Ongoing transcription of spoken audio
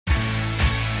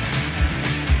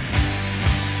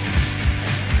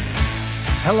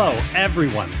Hello,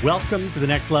 everyone. Welcome to The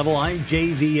Next Level. I'm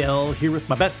JVL here with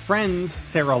my best friends,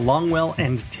 Sarah Longwell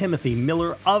and Timothy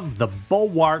Miller of The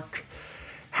Bulwark.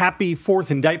 Happy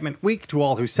 4th Indictment Week to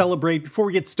all who celebrate. Before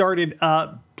we get started,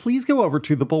 please go over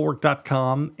to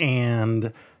thebulwark.com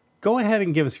and go ahead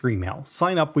and give us your email.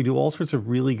 Sign up. We do all sorts of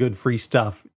really good free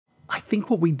stuff. I think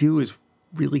what we do is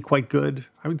really quite good.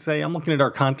 I would say I'm looking at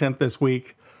our content this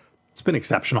week. It's been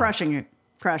exceptional. Crushing it.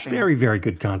 Very, very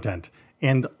good content.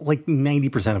 And like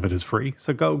 90% of it is free.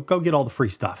 So go get all the free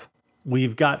stuff.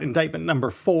 We've got indictment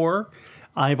number 4.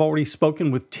 I've already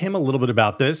spoken with Tim a little bit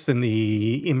about this in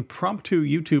the impromptu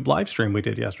YouTube live stream we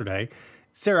did yesterday.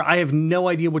 Sarah, I have no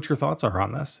idea what your thoughts are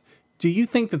on this. Do you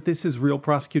think that this is real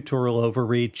prosecutorial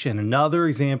overreach and another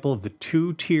example of the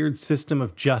two-tiered system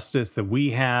of justice that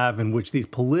we have, in which these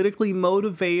politically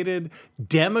motivated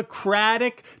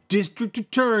Democratic district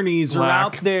attorneys are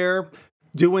out there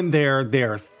doing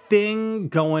their thing,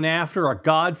 going after a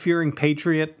God-fearing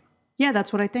patriot? Yeah,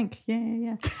 that's what I think.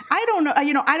 Yeah. I don't know.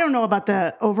 I don't know about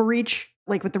the overreach,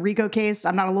 like with the RICO case.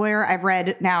 I'm not a lawyer. I've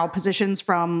read now positions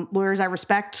from lawyers I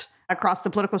respect across the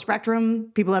political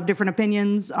spectrum. People have different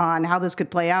opinions on how this could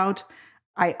play out.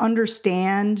 I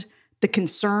understand the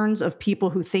concerns of people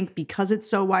who think because it's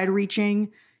so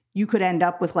wide-reaching, you could end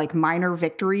up with like minor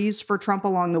victories for Trump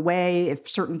along the way if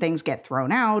certain things get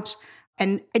thrown out.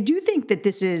 And I do think that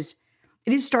it is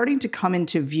starting to come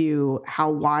into view how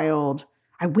wild.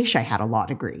 I wish I had a law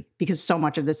degree because so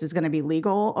much of this is going to be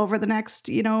legal over the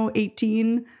next,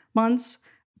 18 months.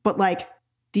 But like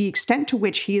the extent to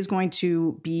which he is going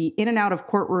to be in and out of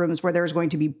courtrooms where there's going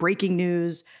to be breaking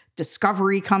news,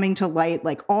 discovery coming to light,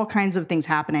 like all kinds of things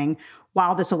happening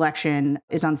while this election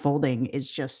is unfolding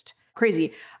is just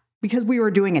crazy. Because we were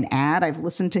doing an ad, I've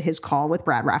listened to his call with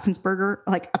Brad Raffensperger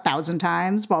like 1,000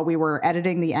 times while we were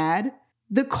editing the ad.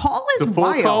 The call is the full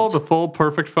wild. Call, the full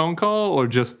perfect phone call, or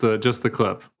just the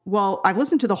clip? Well, I've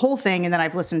listened to the whole thing, and then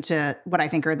I've listened to what I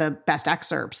think are the best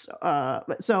excerpts.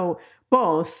 So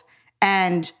both,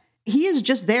 and he is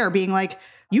just there being like,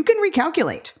 "You can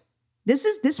recalculate.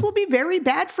 This will be very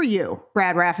bad for you,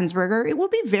 Brad Raffensperger. It will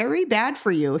be very bad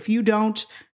for you if you don't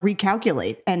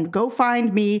recalculate. And go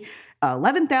find me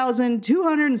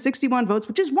 11,261 votes,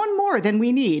 which is one more than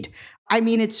we need." I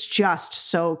mean, it's just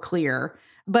so clear.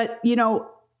 But,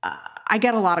 I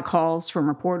get a lot of calls from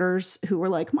reporters who were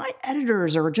like, my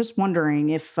editors are just wondering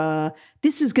if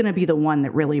this is going to be the one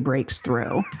that really breaks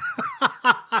through.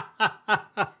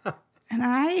 And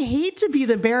I hate to be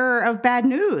the bearer of bad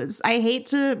news. I hate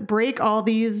to break all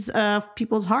these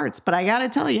people's hearts. But I got to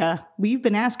tell you, we've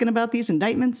been asking about these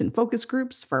indictments in focus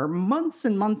groups for months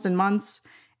and months and months.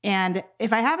 And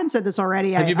if I haven't said this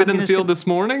already, have you been in the field this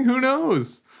morning? Who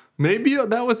knows? Maybe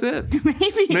that was it. Maybe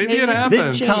it happened.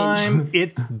 This time,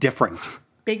 it's different.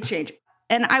 Big change.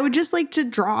 And I would just like to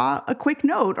draw a quick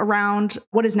note around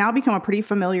what has now become a pretty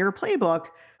familiar playbook.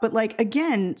 But like,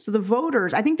 again, so the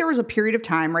voters, I think there was a period of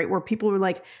time, right, where people were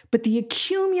like, but the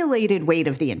accumulated weight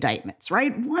of the indictments,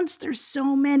 right? Once there's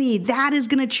so many, that is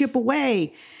going to chip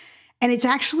away. And it's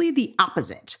actually the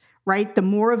opposite. Right? The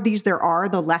more of these there are,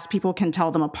 the less people can tell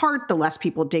them apart, the less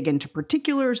people dig into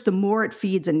particulars, the more it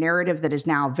feeds a narrative that is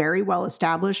now very well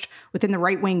established within the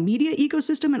right-wing media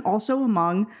ecosystem and also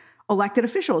among elected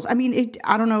officials. I mean,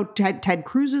 I don't know, Ted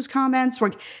Cruz's comments,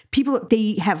 like people,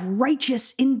 they have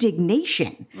righteous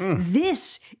indignation.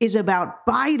 This is about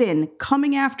Biden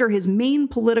coming after his main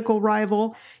political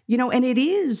rival, and it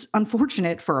is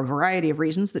unfortunate for a variety of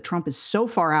reasons that Trump is so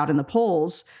far out in the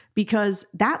polls, because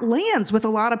that lands with a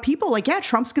lot of people like, yeah,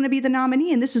 Trump's going to be the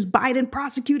nominee and this is Biden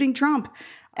prosecuting Trump.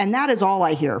 And that is all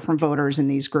I hear from voters in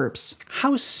these groups.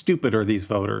 How stupid are these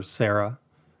voters, Sarah?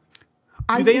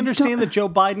 Do they understand that Joe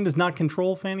Biden does not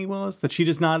control Fani Willis? That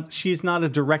she's not a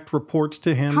direct report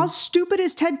to him? How stupid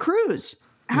is Ted Cruz?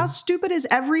 How stupid is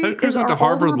Ted Cruz went to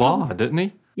Harvard Law, didn't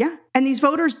he? Yeah. And these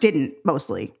voters didn't,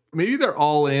 mostly. Maybe they're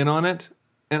all in on it.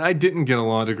 And I didn't get a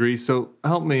law degree, so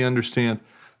help me understand.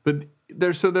 But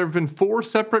there have been 4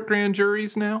 separate grand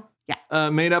juries now? Yeah.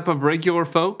 Made up of regular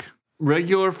folk,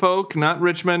 not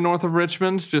rich men north of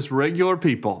Richmond, just regular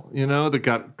people, that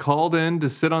got called in to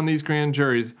sit on these grand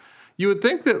juries. You would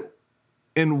think that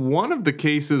in one of the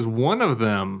cases, one of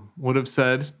them would have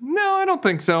said, no, I don't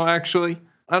think so, actually.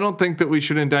 I don't think that we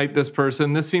should indict this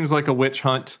person. This seems like a witch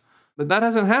hunt. But that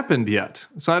hasn't happened yet.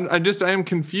 So I am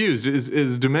confused.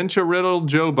 Is dementia-riddled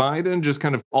Joe Biden just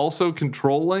kind of also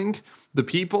controlling the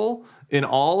people in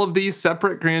all of these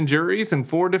separate grand juries in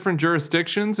 4 different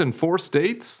jurisdictions in 4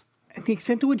 states? And the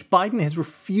extent to which Biden has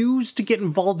refused to get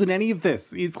involved in any of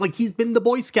this. He's been the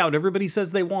Boy Scout everybody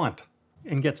says they want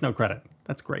and gets no credit.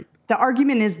 That's great. The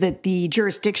argument is that the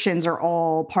jurisdictions are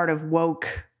all part of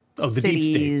woke Oh, the deep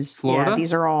state. cities. Florida? Yeah,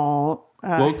 these are all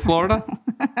Woke Florida?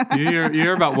 You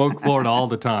hear about woke Florida all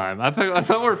the time. I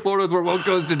thought where Florida is where woke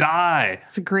goes to die.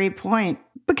 It's a great point.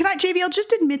 But can I, JBL,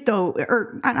 just admit though,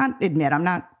 or not admit, I'm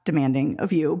not demanding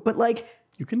of you, but like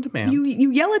You can demand.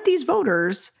 you yell at these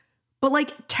voters, but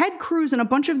like Ted Cruz and a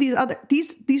bunch of these other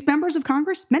these members of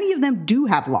Congress, many of them do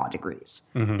have law degrees.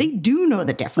 They do know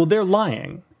the difference. Well, they're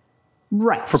lying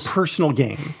right for personal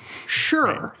gain.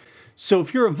 sure. So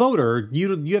if you're a voter,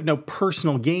 you have no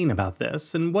personal gain about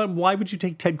this. And why would you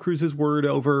take Ted Cruz's word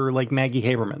over like Maggie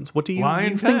Haberman's? What do you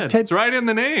Lion think Ted. Ted? It's right in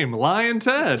the name. Lion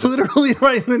Ted. Literally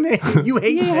right in the name. You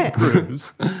hate Yeah. Ted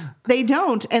Cruz. They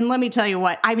don't. And let me tell you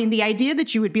what, I mean, the idea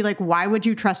that you would be like, why would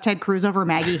you trust Ted Cruz over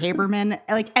Maggie Haberman?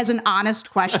 Like as an honest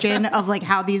question of like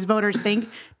how these voters think,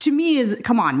 to me is,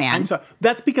 come on, man. I'm sorry.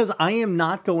 That's because I am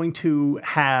not going to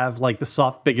have like the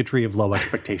soft bigotry of low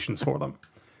expectations for them.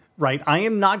 Right? I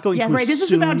am not going Yeah, to right. This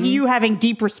is about you having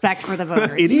deep respect for the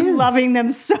voters. It you is. loving them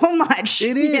so much.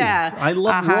 It is. Yeah. I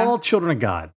love we're all children of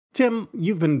God. Tim,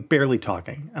 you've been barely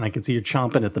talking, and I can see you're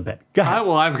chomping at the bit. Go ahead.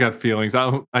 I've got feelings.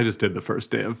 I just did the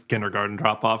first day of kindergarten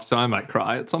drop off, so I might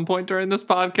cry at some point during this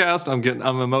podcast.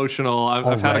 I'm emotional. I've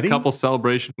had a Already? couple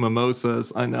celebration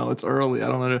mimosas. I know it's early. I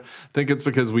don't know. I think it's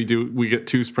because we get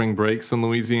 2 spring breaks in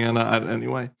Louisiana.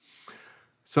 Anyway.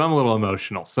 So I'm a little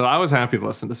emotional. So I was happy to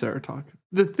listen to Sarah talk.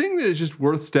 The thing that is just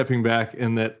worth stepping back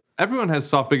in that everyone has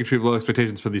soft bigotry of low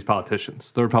expectations for these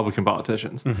politicians, the Republican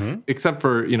politicians, except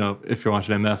for, if you're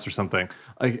watching MS or something.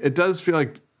 Like it does feel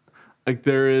like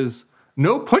there is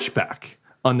no pushback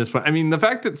on this point. I mean, the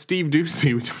fact that Steve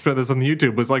Doocy, we talked about this on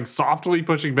YouTube, was like softly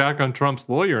pushing back on Trump's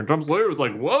lawyer, and Trump's lawyer was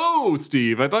like, "Whoa,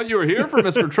 Steve, I thought you were here for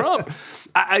Mr. Trump."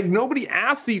 Nobody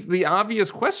asked the obvious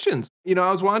questions.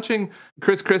 I was watching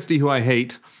Chris Christie, who I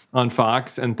hate, on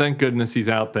Fox, and thank goodness he's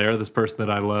out there, this person that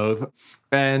I loathe.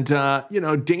 And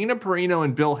Dana Perino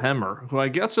and Bill Hemmer, who I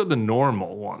guess are the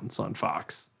normal ones on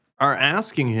Fox, are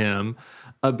asking him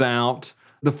about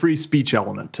the free speech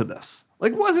element to this.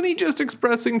 Like, wasn't he just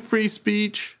expressing free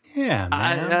speech? Yeah,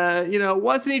 man.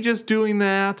 Wasn't he just doing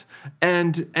that?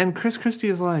 And Chris Christie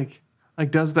is like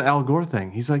does the Al Gore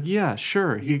thing. He's like, yeah,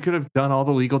 sure. He could have done all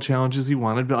the legal challenges he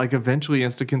wanted, but like eventually he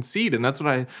has to concede. And that's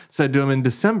what I said to him in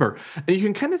December. And you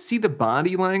can kind of see the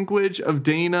body language of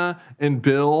Dana and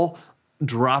Bill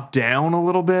drop down a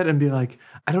little bit and be like,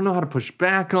 I don't know how to push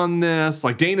back on this.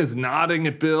 Like Dana's nodding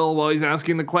at Bill while he's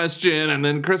asking the question. And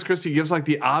then Chris Christie gives like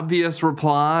the obvious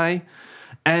reply.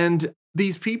 And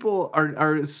these people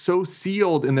are so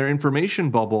sealed in their information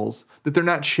bubbles that they're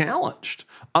not challenged.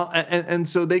 And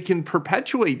so they can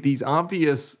perpetuate these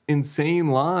obvious, insane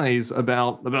lies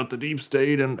about the deep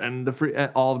state and the free,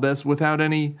 all of this without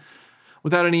any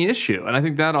issue. And I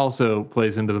think that also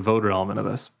plays into the voter element of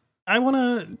this. I want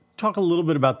to talk a little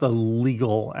bit about the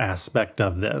legal aspect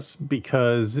of this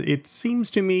because it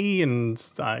seems to me, and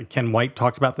Ken White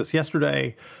talked about this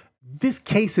yesterday, this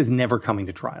case is never coming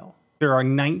to trial. There are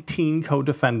 19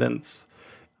 co-defendants.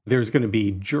 There's going to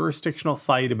be jurisdictional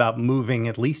fight about moving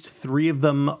at least 3 of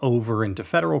them over into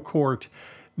federal court.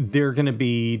 There are going to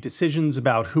be decisions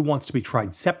about who wants to be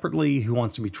tried separately, who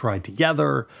wants to be tried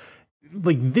together.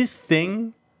 Like this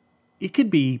thing, it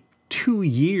could be 2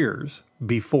 years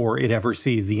before it ever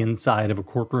sees the inside of a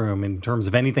courtroom in terms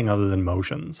of anything other than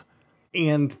motions.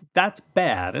 And that's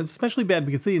bad. It's especially bad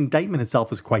because the indictment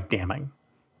itself is quite damning.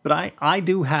 But I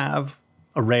do have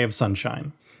a ray of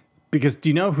sunshine. Because do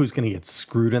you know who's going to get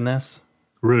screwed in this?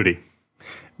 Rudy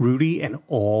and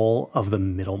all of the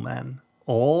middlemen,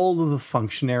 all of the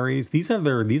functionaries. These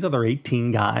other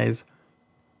 18 guys,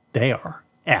 they are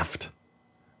effed.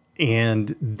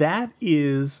 And that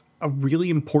is a really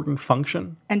important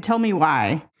function. And tell me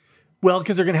why. Well,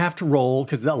 because they're going to have to roll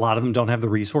because a lot of them don't have the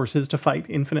resources to fight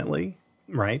infinitely.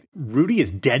 Right. Rudy is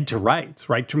dead to rights,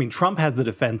 right? I mean, Trump has the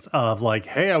defense of like,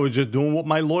 hey, I was just doing what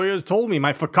my lawyers told me,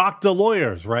 my fakakta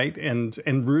lawyers, right? And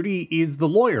Rudy is the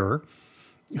lawyer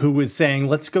who is saying,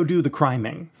 let's go do the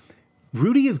criming.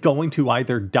 Rudy is going to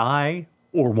either die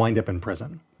or wind up in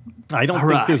prison. I don't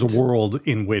think there's a world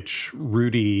in which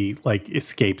Rudy like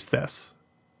escapes this,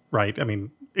 right? I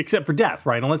mean, except for death,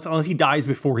 right? Unless he dies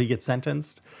before he gets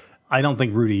sentenced. I don't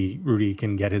think Rudy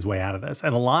can get his way out of this.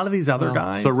 And a lot of these other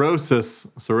guys.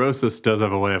 Cirrhosis does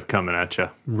have a way of coming at you.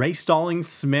 Ray Stallings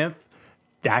Smith,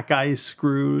 that guy is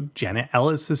screwed. Janet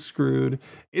Ellis is screwed.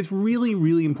 It's really,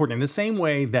 really important. In the same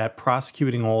way that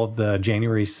prosecuting all of the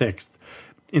January 6th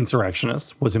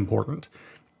insurrectionists was important,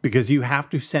 because you have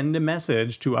to send a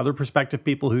message to other prospective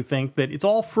people who think that it's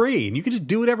all free and you can just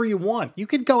do whatever you want. You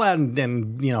could go out and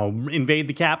invade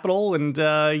the Capitol and,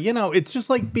 it's just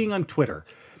like being on Twitter.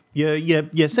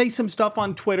 You say some stuff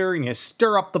on Twitter and you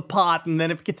stir up the pot, and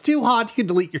then if it gets too hot, you can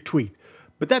delete your tweet.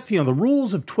 But that's, the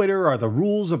rules of Twitter are the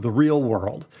rules of the real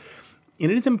world.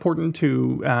 And it is important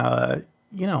to,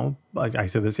 I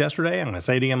said this yesterday, I'm going to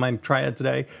say it again in my triad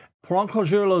today. Pour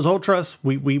encourager los otros,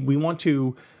 we want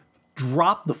to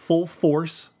drop the full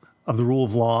force of the rule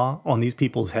of law on these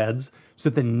people's heads so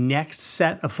that the next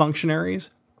set of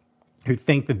functionaries who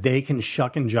think that they can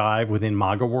shuck and jive within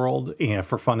MAGA world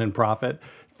for fun and profit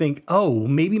think, oh,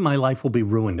 maybe my life will be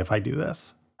ruined if I do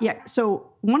this. Yeah. So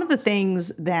one of the things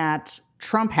that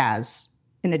Trump has,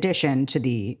 in addition to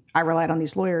the I relied on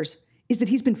these lawyers, is that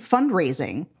he's been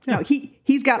fundraising. Yeah.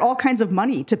 He's got all kinds of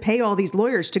money to pay all these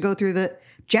lawyers to go through the...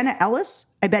 Jenna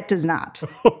Ellis, I bet, does not.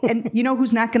 And you know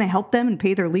who's not going to help them and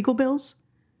pay their legal bills?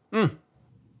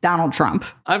 Donald Trump.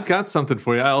 I've got something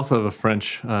for you. I also have a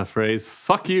French phrase.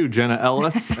 Fuck you, Jenna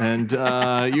Ellis. And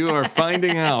you are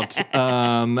finding out.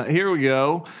 Here we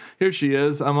go. Here she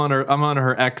is. I'm on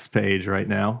her X page right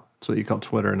now. That's what you call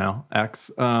Twitter now,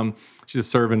 X. She's a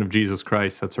servant of Jesus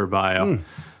Christ. That's her bio.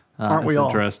 Aren't we all?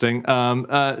 Interesting.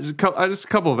 Just a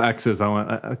couple of X's.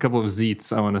 A couple of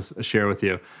Zeets I want to share with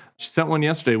you. She sent one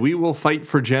yesterday. We will fight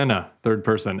for Jenna, third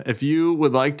person. If you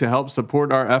would like to help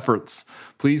support our efforts,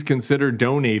 please consider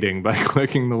donating by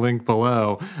clicking the link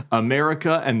below.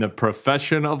 America and the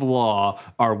profession of law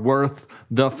are worth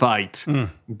the fight.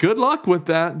 Good luck with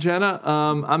that, Jenna.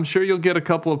 I'm sure you'll get a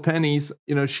couple of pennies.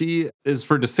 She is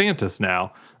for DeSantis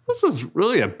now. This is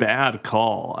really a bad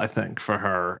call, I think, for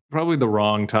her. Probably the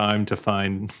wrong time to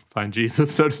find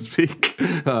Jesus, so to speak,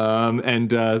 and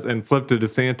flip to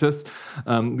DeSantis,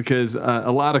 because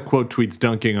a lot of quote tweets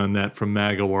dunking on that from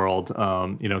MAGA world,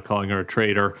 calling her a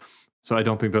traitor. So I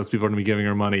don't think those people are going to be giving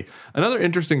her money. Another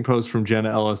interesting post from Jenna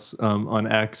Ellis on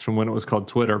X from when it was called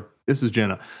Twitter. This is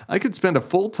Jenna. I could spend a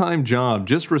full-time job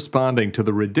just responding to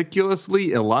the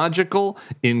ridiculously illogical,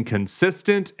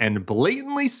 inconsistent, and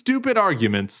blatantly stupid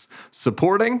arguments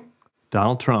supporting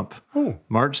Donald Trump.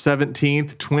 March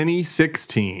 17th,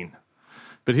 2016.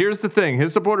 But here's the thing.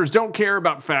 His supporters don't care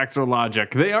about facts or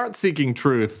logic. They aren't seeking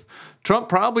truth. Trump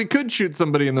probably could shoot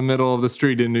somebody in the middle of the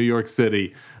street in New York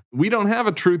City. We don't have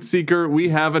a truth seeker. We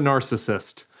have a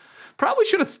narcissist. Probably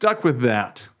should have stuck with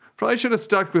that. Probably should have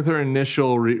stuck with her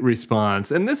initial response.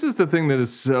 And this is the thing that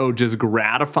is so just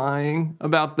gratifying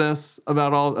about this,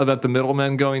 about the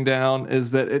middlemen going down, is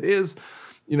that it is,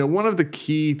 one of the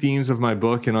key themes of my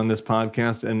book and on this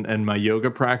podcast and my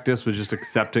yoga practice was just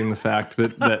accepting the fact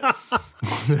that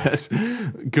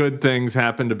good things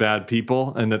happen to bad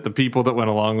people and that the people that went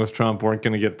along with Trump weren't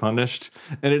going to get punished.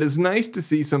 And it is nice to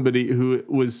see somebody who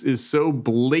is so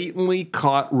blatantly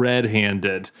caught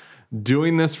red-handed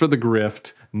doing this for the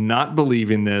grift, not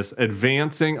believing this,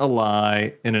 advancing a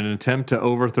lie in an attempt to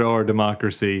overthrow our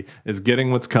democracy, is getting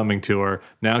what's coming to her.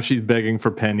 Now she's begging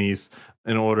for pennies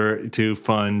in order to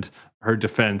fund her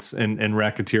defense and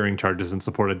racketeering charges in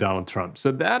support of Donald Trump.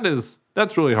 So that's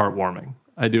really heartwarming,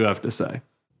 I do have to say.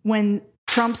 When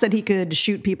Trump said he could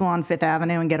shoot people on Fifth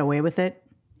Avenue and get away with it,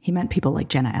 he meant people like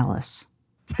Jenna Ellis.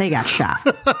 They got shot.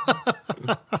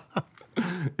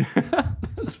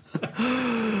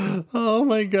 Oh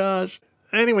my gosh.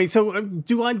 Anyway, so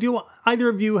do either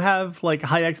of you have like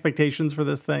high expectations for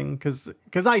this thing? Because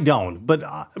I don't. But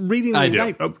reading the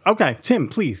indictment, okay, Tim,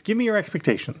 please give me your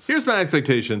expectations. Here's my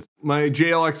expectations. My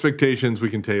jail expectations we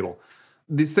can table.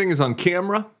 This thing is on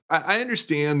camera. I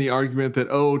understand the argument that,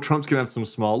 Trump's going to have some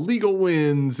small legal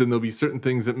wins and there'll be certain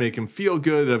things that make him feel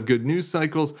good, have good news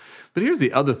cycles. But here's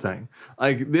the other thing.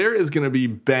 Like, there is going to be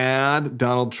bad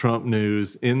Donald Trump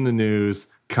news in the news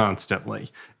constantly.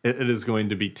 It is going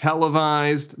to be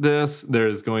televised, this.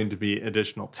 There's going to be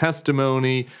additional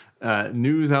testimony.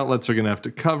 News outlets are going to have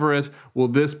to cover it. Will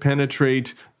this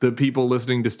penetrate the people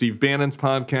listening to Steve Bannon's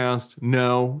podcast?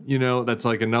 No. That's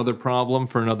like another problem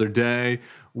for another day.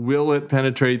 Will it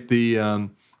penetrate the...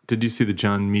 Did you see the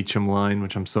John Meacham line,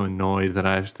 which I'm so annoyed that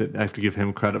I have to give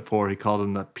him credit for? He called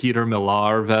them the Peter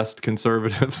Millar vest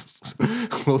conservatives.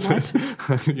 What?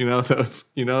 You know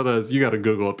those. You got to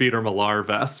Google a Peter Millar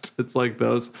vest. It's like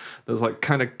those like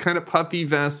kind of puffy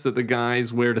vests that the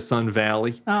guys wear to Sun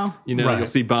Valley. Oh, right. You'll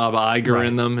see Bob Iger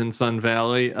in them in Sun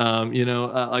Valley.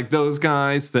 Like those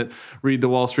guys that read the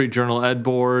Wall Street Journal Ed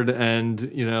Board, and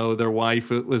their wife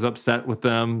was upset with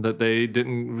them that they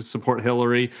didn't support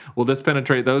Hillary. Will this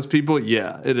penetrate those people?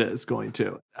 Yeah, it is going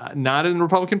to. Not in the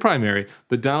Republican primary,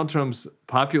 but Donald Trump's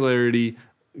popularity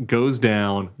goes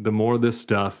down, the more this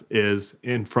stuff is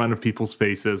in front of people's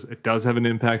faces. It does have an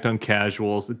impact on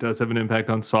casuals. It does have an impact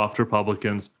on soft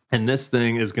Republicans. And this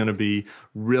thing is going to be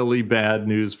really bad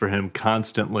news for him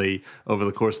constantly over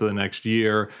the course of the next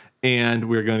year. And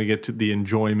we're going to get to the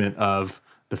enjoyment of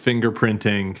the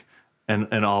fingerprinting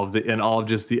and all of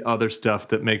just the other stuff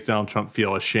that makes Donald Trump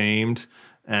feel ashamed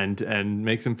and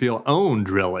makes him feel owned,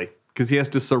 really. Because he has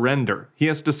to surrender. He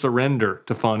has to surrender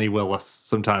to Fani Willis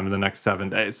sometime in the next 7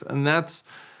 days. And it's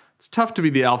tough to be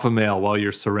the alpha male while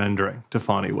you're surrendering to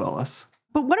Fani Willis.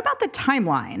 But what about the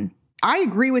timeline? I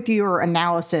agree with your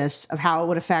analysis of how it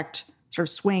would affect sort of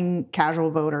swing casual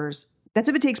voters. That's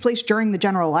if it takes place during the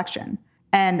general election.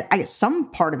 And I guess some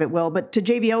part of it will. But to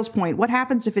JVL's point, what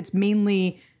happens if it's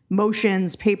mainly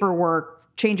motions, paperwork,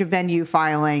 change of venue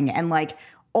filing, and like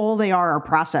all they are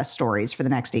process stories for the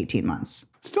next 18 months?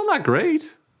 Still not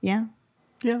great. Yeah.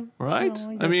 Yeah. Right?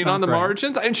 Well, I mean, on the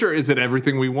margins, I'm sure, is it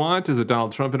everything we want? Is it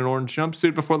Donald Trump in an orange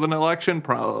jumpsuit before the election? But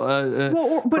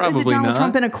probably is it Donald not.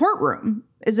 Trump in a courtroom?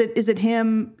 Is it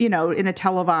him, in a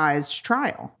televised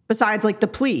trial? Besides like the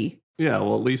plea. Yeah,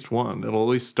 well, at least one. It'll at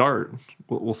least start.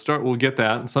 We'll start. We'll get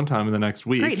that sometime in the next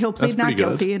week. Great. He'll plead not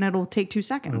guilty and it'll take 2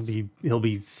 seconds. He'll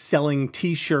be selling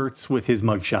T-shirts with his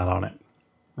mugshot on it.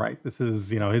 Right. This is,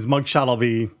 his mugshot will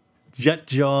be jet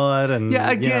jawed and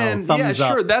thumbs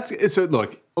up. Sure. That's so.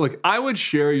 Look. I would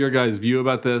share your guys' view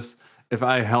about this if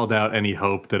I held out any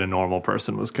hope that a normal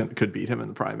person could beat him in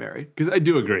the primary, because I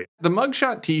do agree. The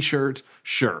mugshot T-shirt,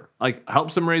 sure,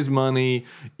 helps him raise money.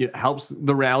 It helps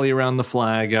the rally around the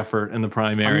flag effort in the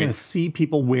primary. I'm going to see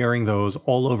people wearing those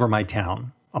all over my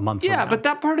town a month from now. Yeah, but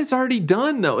that part is already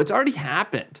done, though. It's already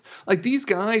happened. These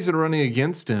guys that are running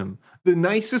against him. The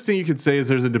nicest thing you could say is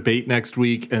there's a debate next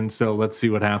week, and so let's see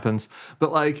what happens.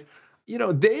 But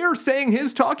they are saying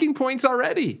his talking points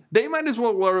already. They might as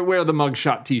well wear the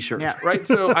mugshot T-shirt, right?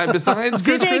 So besides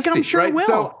Chris Vivek, Christie, I'm sure right? will.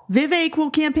 So Vivek will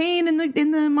campaign in the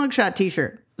mugshot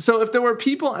T-shirt. So if there were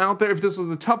people out there, if this was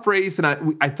a tough race, and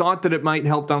I thought that it might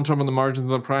help Donald Trump on the margins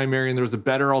of the primary, and there was a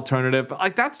better alternative,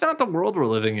 that's not the world we're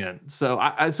living in. So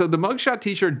so the mugshot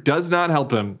T-shirt does not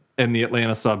help him in the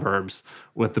Atlanta suburbs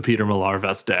with the Peter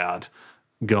Millar-Vest dad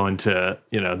going to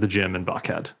the gym in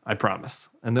Buckhead. I promise.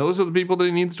 And those are the people that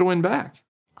he needs to win back.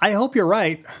 I hope you're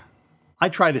right. I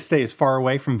try to stay as far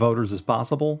away from voters as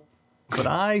possible, but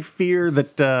I fear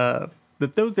that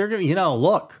those they're going to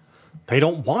look, they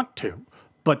don't want to.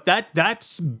 But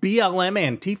that's BLM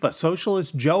Antifa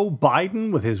socialist Joe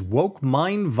Biden with his woke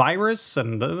mind virus.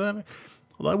 And I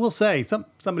will say,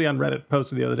 somebody on Reddit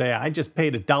posted the other day, I just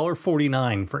paid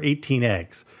 $1.49 for 18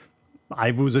 eggs. I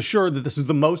was assured that this is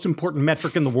the most important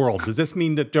metric in the world. Does this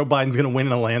mean that Joe Biden's going to win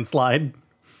in a landslide?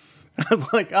 I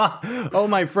was like, oh,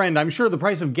 my friend, I'm sure the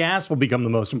price of gas will become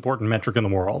the most important metric in the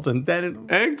world. And then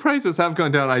egg prices have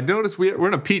gone down. I noticed we're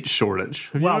in a peach shortage.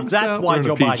 Well, that's why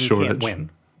Joe Biden can't win.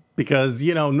 Because,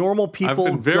 normal people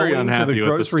I've been very going to the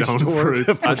grocery store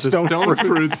the stone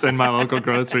fruits in my local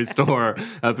grocery store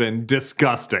have been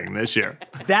disgusting this year.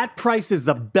 That price is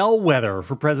the bellwether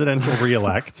for presidential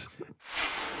re-elects.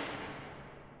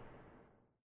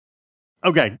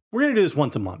 Okay, we're going to do this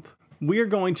once a month. We are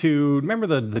going to, remember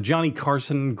the Johnny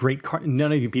Carson,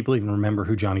 none of you people even remember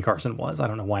who Johnny Carson was. I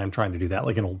don't know why I'm trying to do that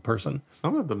like an old person.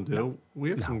 Some of them do. We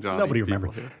have some Johnny nobody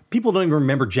remembers. Here. People don't even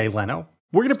remember Jay Leno.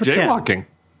 We're going to pretend. Jaywalking.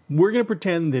 We're going to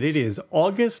pretend that it is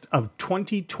August of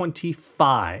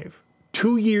 2025,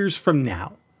 2 years from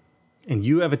now. And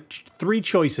you have three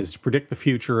choices to predict the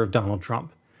future of Donald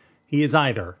Trump. He is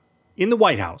either in the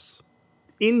White House,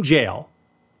 in jail,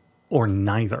 or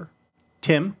neither.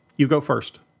 Tim, you go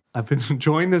first. I've been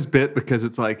enjoying this bit because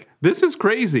it's this is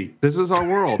crazy. This is our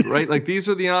world, right? These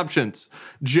are the options: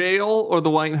 jail or the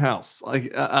White House.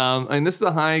 And this is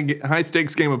a high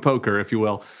stakes game of poker, if you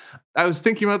will. I was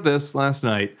thinking about this last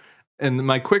night, and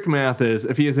my quick math is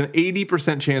if he has an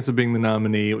 80% chance of being the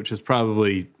nominee, which is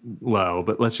probably low,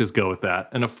 but let's just go with that,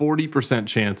 and a 40%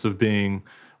 chance of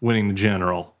winning the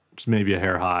general, which is maybe a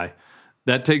hair high,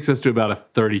 that takes us to about a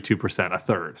 32%, a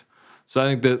third. So I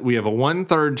think that we have a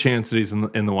 1/3 chance that he's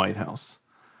in the White House.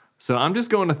 So I'm just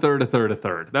going a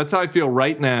third. That's how I feel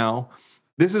right now.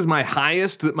 This is my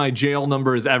highest that my jail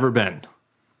number has ever been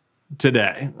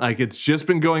today. It's just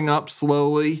been going up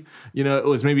slowly. It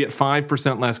was maybe at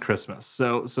 5% last Christmas.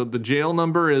 So the jail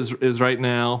number is right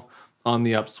now on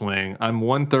the upswing. I'm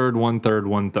 1/3, 1/3,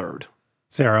 1/3.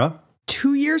 Sarah?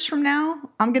 2 years from now,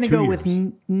 I'm going to go with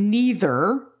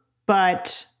neither,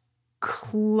 but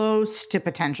close to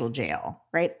potential jail,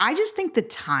 right? I just think the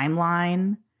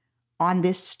timeline on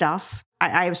this stuff,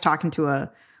 I was talking to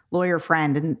a lawyer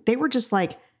friend and they were just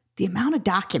the amount of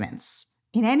documents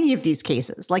in any of these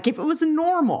cases. Like if it was a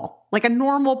normal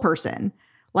person,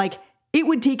 like it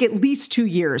would take at least 2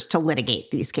 years to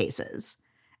litigate these cases.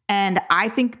 And I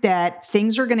think that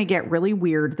things are going to get really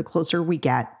weird the closer we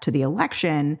get to the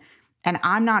election. And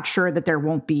I'm not sure that there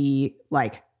won't be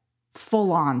like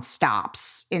full on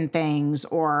stops in things,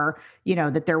 or, you know,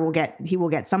 that he will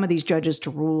get some of these judges to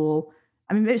rule.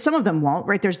 I mean, some of them won't,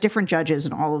 right? There's different judges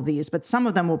in all of these, but some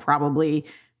of them will probably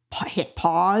hit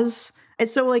pause. And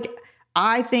so like,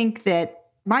 I think that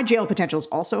my jail potential is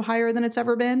also higher than it's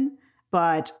ever been.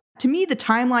 But to me, the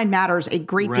timeline matters a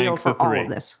great deal for all of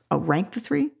this. Oh, rank the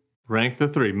three? Rank the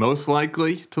three. Most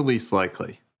likely to least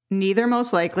likely. Neither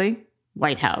most likely.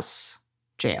 White House,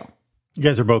 jail. You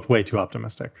guys are both way too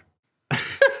optimistic.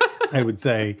 I would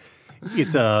say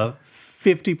it's a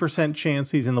 50% chance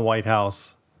he's in the White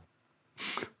House,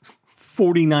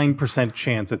 49%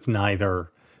 chance it's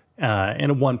neither,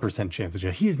 and a 1% chance of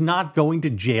jail. He is not going to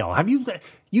jail.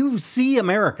 You see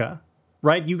America,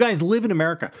 right? You guys live in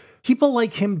America. People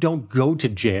like him don't go to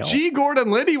jail. G.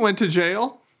 Gordon Liddy went to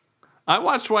jail. I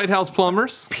watched White House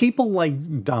Plumbers. People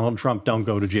like Donald Trump don't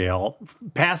go to jail.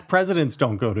 Past presidents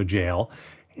don't go to jail.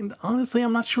 And honestly,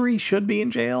 I'm not sure he should be in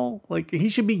jail. Like, he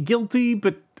should be guilty,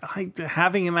 but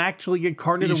having him actually get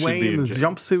carted away in the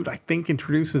jumpsuit, I think,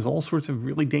 introduces all sorts of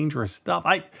really dangerous stuff.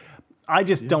 I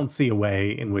just don't see a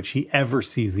way in which he ever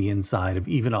sees the inside of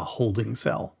even a holding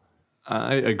cell.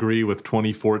 I agree with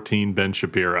 2014 Ben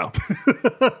Shapiro.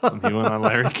 He went on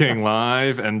Larry King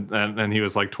Live, and he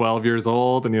was like 12 years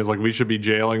old, and he was like, we should be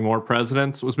jailing more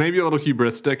presidents. It was maybe a little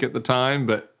hubristic at the time,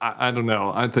 but I don't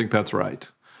know. I think that's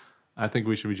right. I think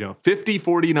we should be jailing.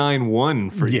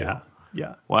 50-49-1 for you.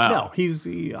 Yeah. Wow. No, he's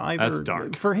either... That's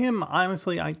dark. For him,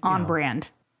 honestly, On brand.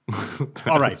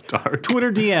 All right. Dark.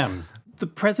 Twitter DMs. The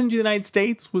president of the United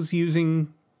States was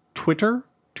using Twitter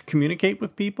to communicate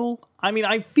with people. I mean,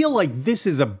 I feel like this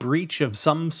is a breach of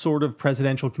some sort of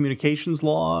presidential communications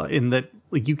law in that,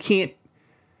 like, you can't...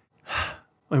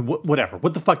 Whatever.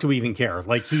 What the fuck do we even care?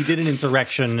 Like, he did an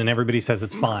insurrection and everybody says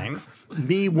it's fine.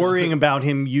 Me worrying about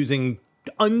him using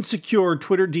unsecured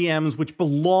Twitter DMs, which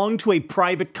belong to a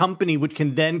private company, which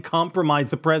can then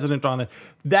compromise the president on it.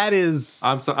 That is...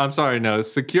 I'm sorry, no.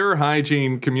 Secure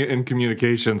hygiene in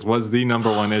communications was the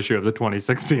number one issue of the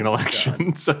 2016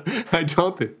 election. So I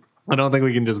don't think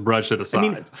we can just brush it aside. I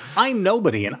mean, I'm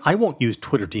nobody, and I won't use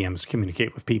Twitter DMs to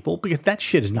communicate with people because that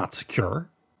shit is not secure.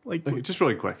 Like, just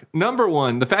really quick. Number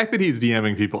one, the fact that he's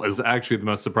DMing people is actually the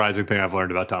most surprising thing I've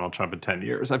learned about Donald Trump in 10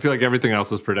 years. I feel like everything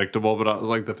else is predictable, but I was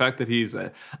like, the fact that he's,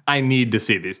 I need to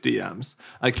see these DMs.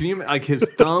 Like, can you, like, his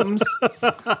thumbs,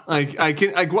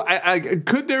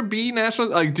 could there be national,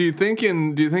 like, do you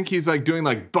think he's like doing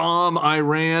like bomb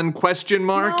Iran ?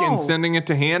 And sending it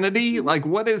to Hannity? Like,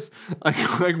 what is, what did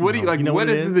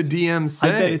the DM say?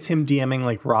 I bet it's him DMing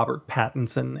like Robert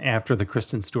Pattinson after the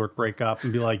Kristen Stewart breakup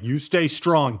and be like, you stay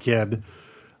strong, kid.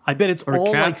 I bet it's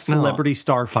all like celebrity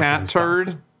star fucking cat turd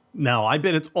stuff. No, I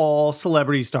bet it's all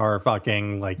celebrity star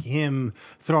fucking, like him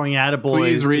throwing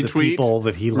attaboys to the people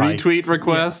that he likes. Retweet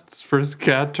requests for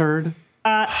cat turd.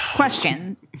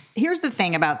 Question. Here's the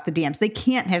thing about the DMs. They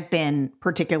can't have been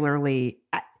particularly...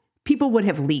 people would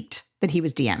have leaked that he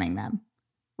was DMing them,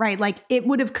 right? Like, it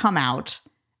would have come out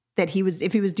that if he was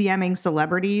DMing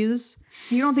celebrities,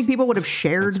 you don't think people would have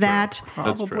shared that?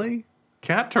 Probably.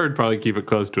 Cat turd probably keep it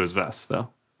close to his vest, though.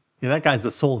 Yeah, that guy's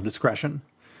the soul of discretion.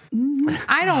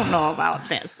 I don't know about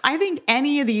this. I think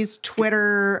any of these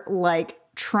Twitter, like,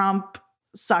 Trump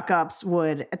suck-ups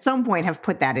would at some point have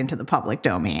put that into the public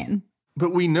domain.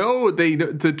 But we know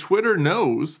the Twitter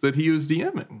knows that he was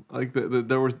DMing. Like,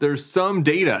 there's some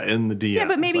data in the DM. Yeah,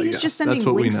 but maybe he's just sending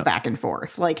links back and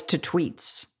forth, like, to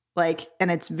tweets. Like, and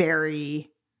it's very...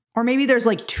 Or maybe there's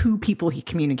like two people he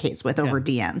communicates with over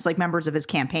DMs, like members of his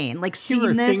campaign. Like, here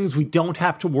are things we don't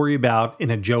have to worry about in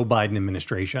a Joe Biden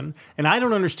administration. And I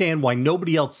don't understand why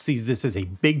nobody else sees this as a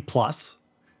big plus,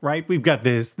 right? We've got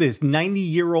this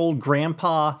 90-year-old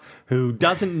grandpa who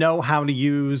doesn't know how to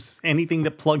use anything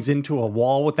that plugs into a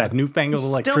wall with that newfangled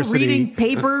electricity. Still reading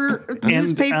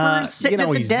newspapers, sitting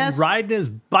at the desk. He's riding his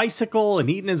bicycle and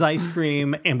eating his ice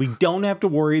cream, and we don't have to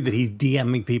worry that he's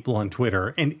DMing people on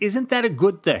Twitter. And isn't that a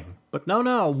good thing? But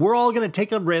no, we're all going to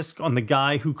take a risk on the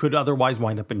guy who could otherwise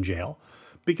wind up in jail.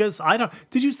 Because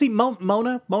did you see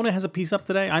Mona? Mona has a piece up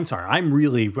today. I'm sorry. I'm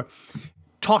really...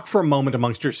 Talk for a moment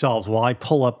amongst yourselves while I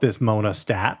pull up this Mona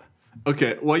stat.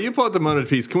 Okay, while you pull up the Mona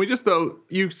piece, can we just, though,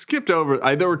 you skipped over,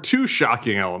 there were two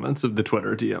shocking elements of the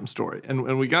Twitter DM story.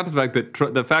 And we got to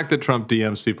the fact that Trump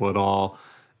DMs people at all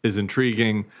is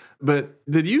intriguing. But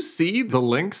did you see the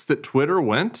links that Twitter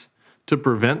went to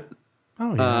prevent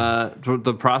Oh, yeah.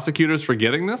 The prosecutors for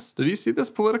getting this. Did you see this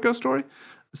Politico story?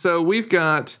 So we've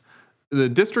got the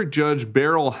district judge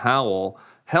Beryl Howell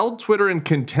held Twitter in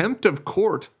contempt of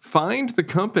court, fined the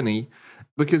company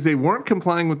because they weren't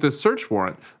complying with this search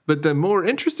warrant. But the more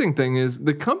interesting thing is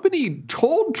the company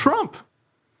told Trump,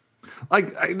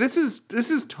 like, this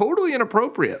is totally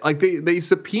inappropriate. Like, they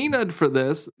subpoenaed for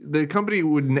this. The company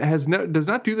does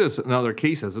not do this in other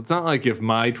cases. It's not like if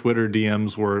my Twitter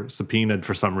DMs were subpoenaed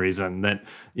for some reason that,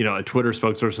 you know, a Twitter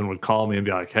spokesperson would call me and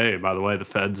be like, hey, by the way,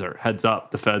 heads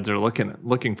up, the feds are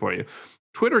looking for you.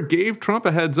 Twitter gave Trump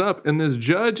a heads up, and this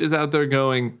judge is out there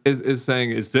saying,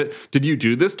 did you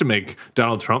do this to make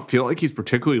Donald Trump feel like he's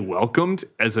particularly welcomed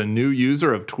as a new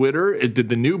user of Twitter? Did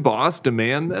the new boss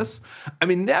demand this? I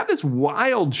mean, that is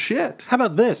wild shit. How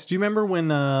about this? Do you remember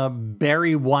when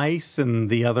Barry Weiss and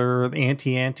the other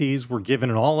anti-antis were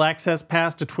given an all-access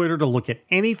pass to Twitter to look at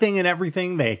anything and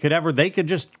everything they could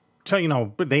just tell, you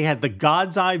know, they had the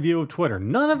God's eye view of Twitter.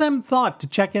 None of them thought to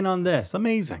check in on this.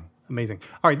 Amazing.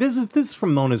 All right, this is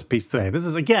from Mona's piece today. This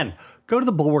is, again, go to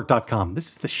thebulwark.com.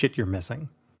 This is the shit you're missing.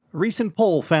 A recent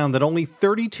poll found that only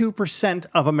 32%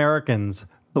 of Americans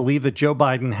believe that Joe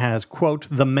Biden has, quote,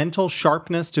 the mental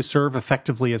sharpness to serve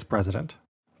effectively as president.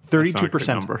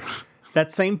 32%.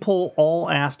 That same poll all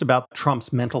asked about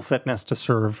Trump's mental fitness to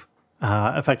serve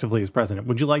effectively as president.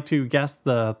 Would you like to guess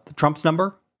the Trump's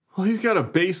number? Well, he's got a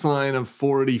baseline of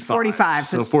 45. 45.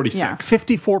 So 46. Yeah.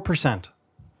 54%.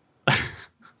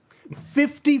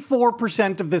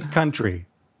 54% of this country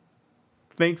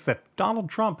thinks that Donald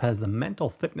Trump has the mental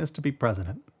fitness to be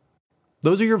president.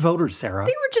 Those are your voters, Sarah.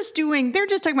 They're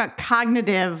just talking about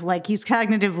cognitive, like he's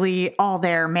cognitively all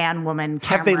there, man, woman,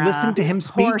 camera. Have they listened to him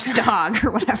speak? Horse, dog,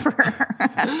 or whatever.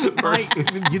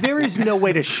 There is no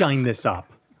way to shine this up.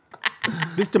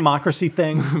 This democracy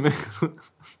thing,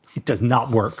 it does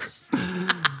not work.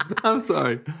 I'm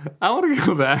sorry. I want to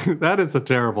go back. That is a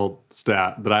terrible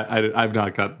stat that I've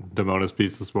not got Damona's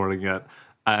piece this morning yet.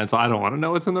 And so I don't want to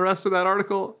know what's in the rest of that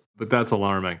article, but that's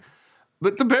alarming.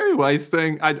 But the Barry Weiss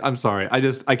thing, I'm sorry.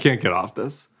 I can't get off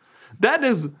this.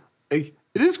 It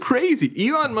is crazy.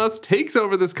 Elon Musk takes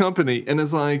over this company and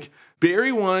is like,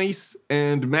 Barry Weiss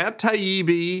and Matt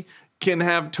Taibbi can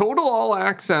have total all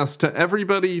access to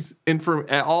everybody's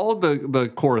all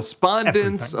the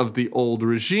correspondence of the old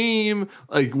regime,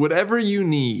 like whatever you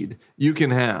need, you can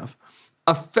have.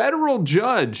 A federal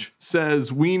judge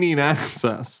says we need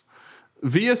access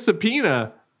via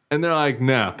subpoena, and they're like,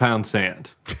 nah, pound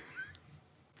sand.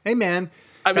 Hey, man,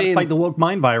 gotta fight the woke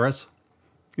mind virus.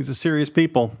 These are serious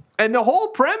people. And the whole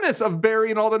premise of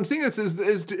Barry and all them seeing this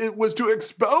it was to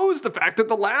expose the fact that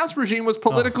the last regime was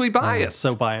politically biased.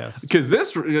 So biased.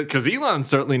 Because Elon's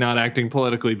certainly not acting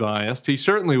politically biased. He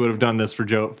certainly would have done this for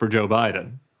Joe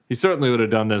Biden. He certainly would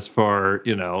have done this for,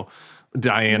 you know,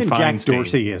 Dianne Feinstein. Jack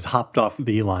Dorsey has hopped off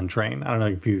the Elon train. I don't know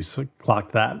if you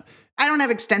clocked that. I don't have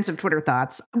extensive Twitter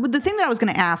thoughts. But the thing that I was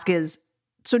going to ask is,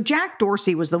 so Jack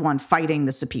Dorsey was the one fighting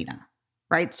the subpoena,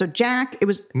 right? So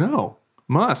No,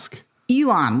 Musk.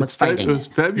 Elon was fighting. It was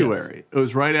February. Yes. It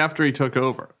was right after he took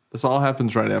over. This all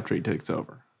happens right after he takes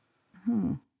over.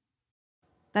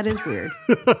 That is weird.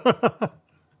 Okay.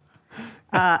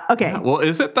 Yeah, well,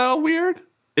 is it though weird?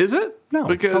 Is it? No,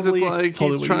 because it's like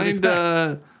he's trying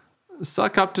to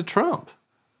suck up to Trump,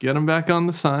 get him back on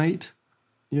the site,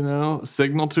 you know,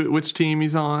 signal to which team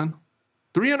he's on.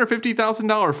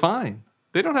 $350,000 fine.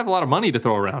 They don't have a lot of money to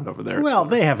throw around over there. Well,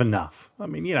 they have enough. I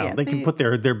mean, you know, they can put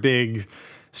their big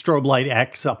strobe light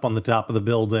X up on the top of the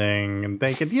building, and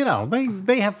they could, you know,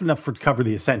 they have enough to cover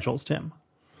the essentials, Tim.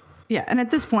 Yeah, and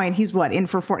at this point, he's in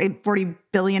for $40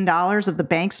 billion of the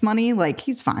bank's money? Like,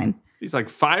 he's fine. He's like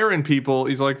firing people.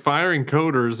 He's like firing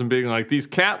coders and being like, these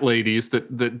cat ladies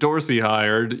that Dorsey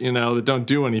hired, you know, that don't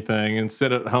do anything and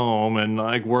sit at home and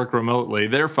like work remotely,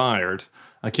 they're fired.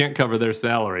 I can't cover their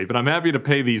salary, but I'm happy to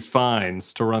pay these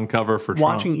fines to run cover for Trump.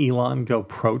 Watching Elon go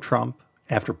pro-Trump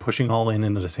after pushing all in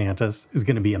into DeSantis is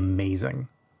going to be amazing.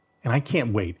 And I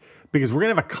can't wait, because we're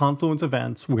going to have a confluence of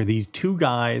events where these two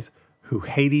guys who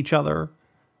hate each other,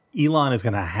 Elon is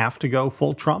going to have to go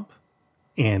full Trump,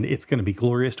 and it's going to be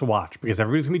glorious to watch, because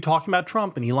everybody's going to be talking about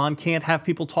Trump, and Elon can't have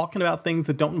people talking about things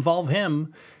that don't involve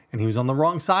him, and he was on the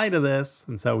wrong side of this,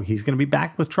 and so he's going to be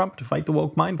back with Trump to fight the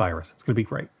woke mind virus. It's going to be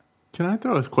great. Can I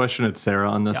throw a question at Sarah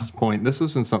on this point? This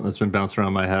has been something that's been bouncing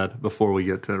around my head before we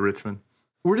get to Richmond.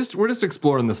 We're just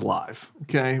exploring this live,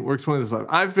 okay? We're exploring this live.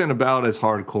 I've been about as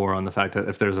hardcore on the fact that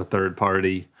if there's a third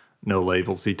party, no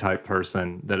labelsy type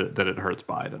person, that it hurts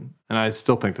Biden. And I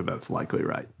still think that that's likely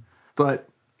right. But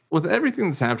with everything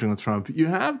that's happening with Trump, you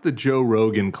have the Joe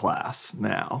Rogan class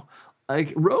now.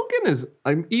 like Rogan is,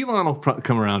 Elon will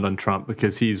come around on Trump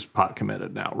because he's pot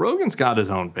committed now. Rogan's got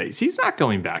his own base. He's not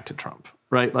going back to Trump,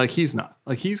 right? Like he's not.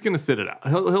 Like he's going to sit it out.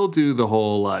 He'll do the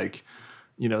whole like,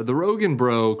 you know, the Rogan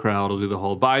bro crowd will do the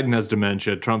whole Biden has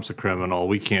dementia, Trump's a criminal.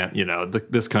 We can't, you know,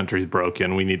 this country's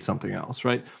broken. We need something else,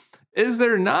 right? Is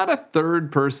there not a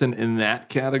third person in that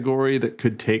category that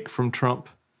could take from Trump?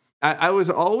 I was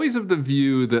always of the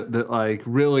view that like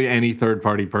really any third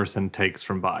party person takes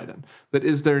from Biden. But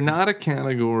is there not a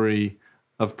category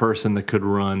of person that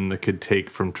could take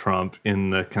from Trump in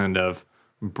the kind of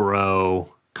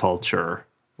bro culture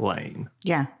lane?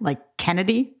 Yeah, like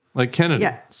Kennedy. Like Kennedy.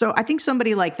 Yeah. So I think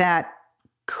somebody like that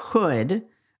could,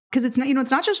 because it's not, you know, it's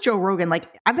not just Joe Rogan.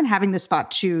 Like I've been having this thought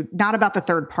too, not about the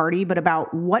third party, but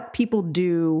about what people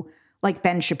do, like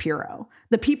Ben Shapiro,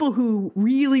 the people who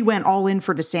really went all in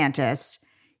for DeSantis.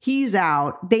 He's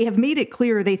out. They have made it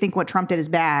clear they think what Trump did is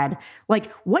bad.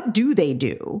 Like, what do they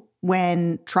do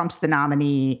when Trump's the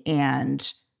nominee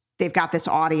and they've got this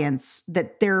audience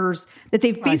that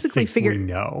they've basically figured? We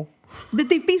know. That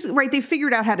they've basically, right, they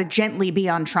figured out how to gently be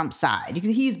on Trump's side.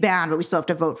 He's bad, but we still have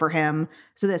to vote for him.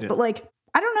 So this, but like,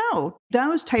 I don't know.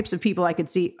 Those types of people I could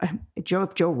see, if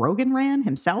Joe Rogan ran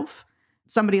himself,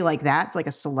 somebody like that, like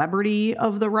a celebrity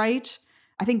of the right,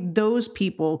 I think those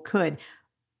people could.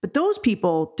 But those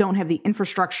people don't have the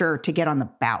infrastructure to get on the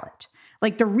ballot.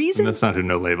 Like the reason... And that's not who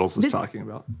No Labels is talking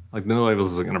about. Like No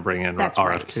Labels isn't going to bring in RFK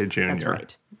right. Jr. That's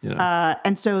right. You know?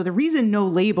 And so the reason No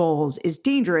Labels is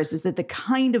dangerous is that the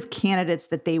kind of candidates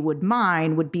that they would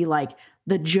mine would be like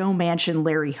the Joe Manchin,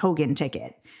 Larry Hogan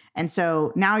ticket. And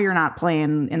so now you're not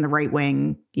playing in the right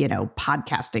wing, you know,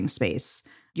 podcasting space.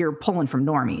 You're pulling from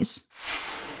normies.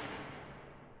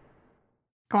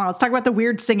 Come on, let's talk about the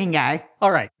weird singing guy.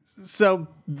 All right. So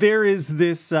there is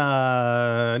this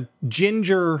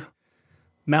ginger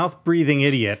mouth-breathing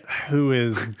idiot who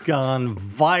has gone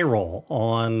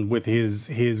viral with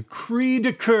his cri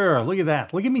de coeur. Look at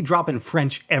that. Look at me dropping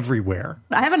French everywhere.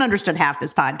 I haven't understood half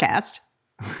this podcast.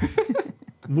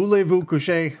 Voulez-vous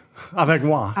coucher avec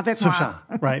moi? Avec moi.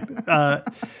 Right.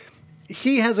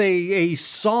 He has a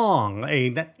song,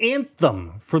 an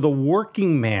anthem for the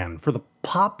working man, for the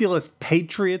populist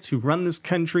patriots who run this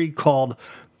country called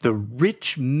The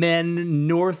Rich Men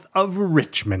North of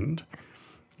Richmond.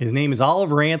 His name is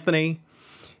Oliver Anthony.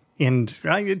 And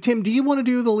Tim, do you want to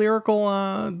do the lyrical,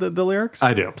 the lyrics?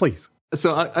 I do. Please.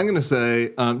 So I'm going to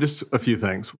say just a few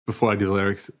things before I do the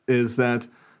lyrics. Is that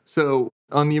so?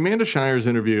 On the Amanda Shires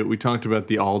interview, we talked about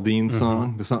the Aldine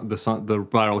song, the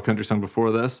viral country song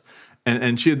before this.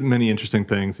 And she had many interesting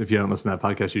things. If you haven't listened to that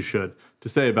podcast, you should, to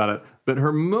say about it. But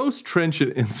her most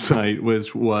trenchant insight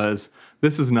was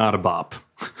this is not a bop.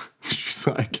 She's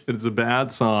like, it's a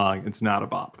bad song. It's not a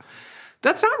bop.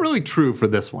 That's not really true for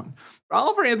this one.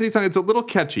 Oliver Anthony's song, it's a little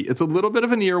catchy. It's a little bit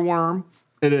of an earworm.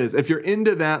 It is. If you're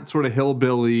into that sort of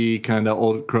hillbilly kind of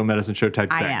old Crow Medicine Show type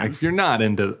thing. Like if you're not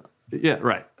into, yeah,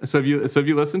 right. So if you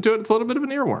listen to it, it's a little bit of an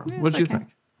earworm. Yeah, what do you think?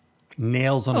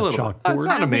 Nails on a chalkboard. It's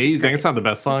not amazing. It's not the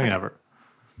best song ever.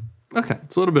 Okay,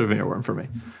 it's a little bit of an earworm for me.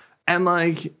 And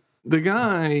like the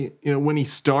guy, you know, when he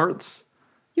starts,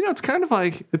 you know, it's kind of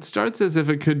like it starts as if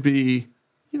it could be,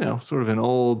 you know, sort of an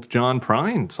old John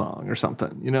Prine song or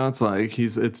something. You know, it's like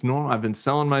it's normal. I've been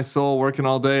selling my soul, working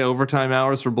all day, overtime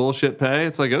hours for bullshit pay.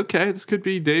 It's like, okay, this could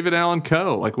be David Allan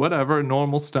Coe, like whatever,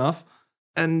 normal stuff.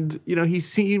 And you know,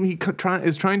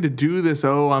 is trying to do this.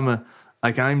 Oh,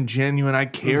 I'm genuine. I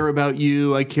care about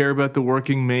you. I care about the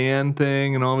working man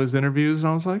thing and all his interviews.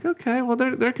 And I was like, okay, well,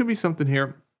 there could be something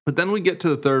here. But then we get to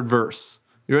the third verse.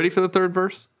 You ready for the third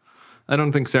verse? I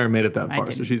don't think Sarah made it that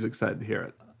far, so she's excited to hear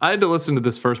it. I had to listen to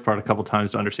this first part a couple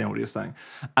times to understand what he was saying.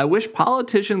 I wish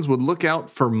politicians would look out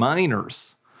for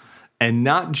minors and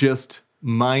not just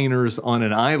minors on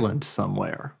an island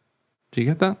somewhere. Do you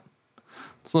get that?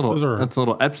 That's a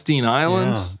little Epstein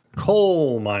Island. Yeah.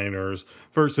 Coal miners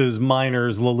versus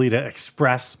miners, Lolita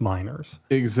Express miners.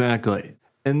 Exactly.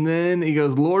 And then he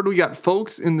goes, Lord, we got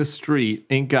folks in the street,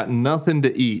 ain't got nothing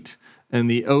to eat, and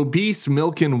the obese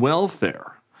milking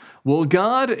welfare. Well,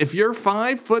 God, if you're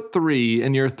 5'3"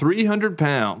 and you're 300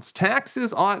 pounds,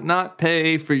 taxes ought not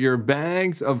pay for your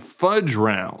bags of fudge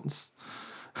rounds.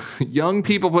 Young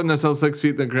people putting themselves 6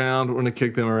 feet in the ground, we're going to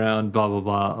kick them around, blah, blah,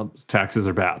 blah. Taxes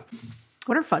are bad.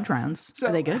 What are fudge rounds?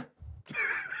 Are they good?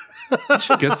 You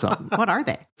should get some. What are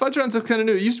they? Fudge rounds are kind of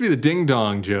new. It used to be the ding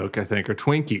dong joke, I think, or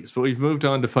Twinkies, but we've moved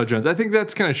on to fudge rounds. I think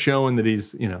that's kind of showing that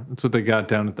he's, you know, that's what they got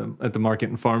down at the market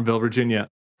in Farmville, Virginia.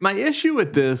 My issue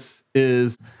with this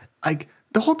is, like,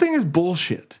 the whole thing is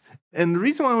bullshit. And the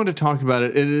reason why I want to talk about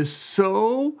it, it is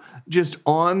so just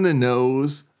on the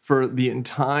nose for the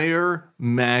entire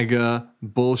MAGA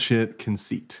bullshit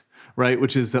conceit, right?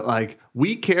 Which is that, like,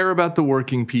 we care about the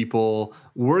working people.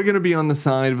 We're going to be on the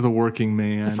side of the working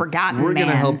man. The forgotten We're going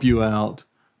to man. help you out.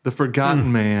 The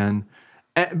forgotten man.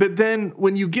 But then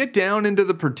when you get down into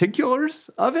the particulars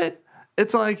of it,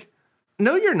 it's like,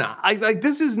 no, you're not.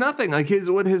 This is nothing. Like his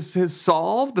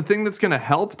solve, the thing that's going to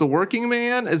help the working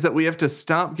man is that we have to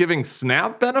stop giving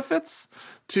SNAP benefits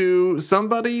to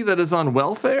somebody that is on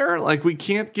welfare. Like, we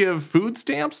can't give food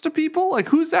stamps to people. Like,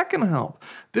 who's that going to help?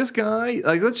 This guy,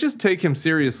 like, let's just take him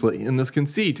seriously in this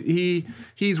conceit.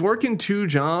 He's working 2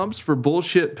 jobs for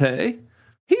bullshit pay.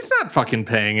 He's not fucking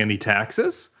paying any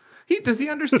taxes. Does he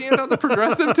understand how the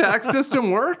progressive tax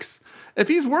system works? If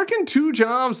he's working 2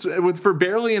 jobs for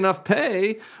barely enough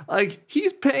pay, like,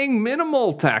 he's paying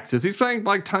minimal taxes. He's paying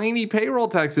like tiny payroll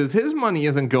taxes. His money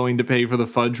isn't going to pay for the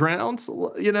fudge rounds.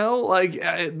 You know, like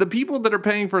the people that are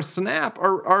paying for SNAP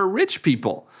are rich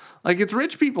people. Like, it's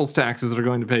rich people's taxes that are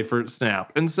going to pay for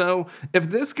SNAP. And so if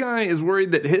this guy is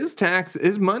worried that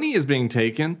his money is being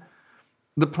taken,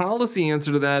 the policy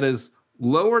answer to that is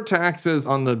lower taxes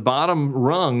on the bottom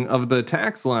rung of the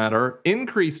tax ladder,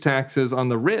 increase taxes on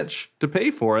the rich to pay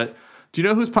for it. Do you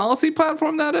know whose policy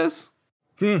platform that is?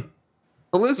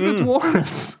 Elizabeth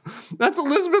Warren's. That's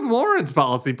Elizabeth Warren's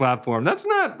policy platform. That's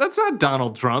not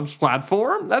Donald Trump's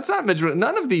platform. That's not Mitch.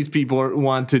 None of these people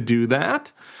want to do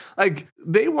that. Like,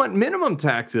 they want minimum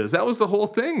taxes. That was the whole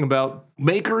thing about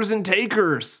makers and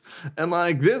takers. And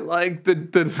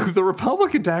the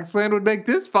Republican tax plan would make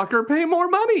this fucker pay more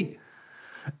money.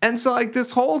 And so, like, this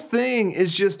whole thing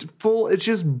is just it's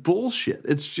just bullshit.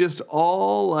 It's just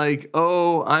all like,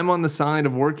 oh, I'm on the side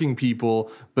of working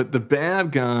people, but the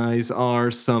bad guys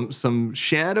are some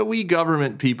shadowy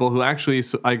government people who actually,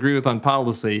 I agree with on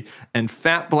policy, and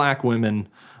fat black women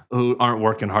who aren't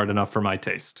working hard enough for my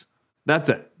taste. That's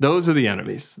it. Those are the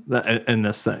enemies in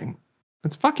this thing.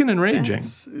 It's fucking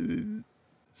enraging.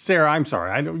 Sarah, I'm sorry.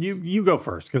 I know you go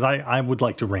first, because I would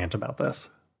like to rant about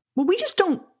this. Well, we just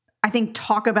don't, I think,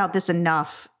 talk about this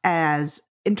enough as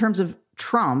in terms of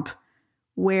Trump,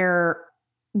 where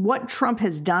what Trump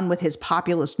has done with his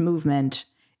populist movement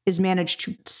is managed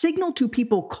to signal to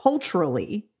people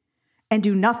culturally and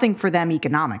do nothing for them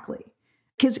economically.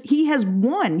 Because he has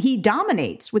won, he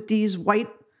dominates with these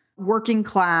white working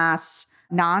class,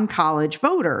 non-college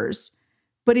voters,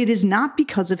 but it is not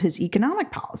because of his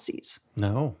economic policies.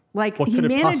 No. Like, what he could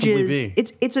it possibly manages, be?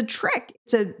 it's a trick.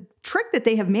 It's a trick that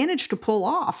they have managed to pull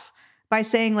off by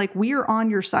saying, like, we are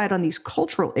on your side on these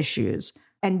cultural issues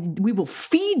and we will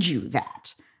feed you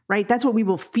that, right? That's what we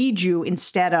will feed you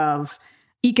instead of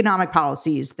economic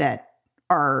policies that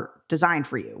are designed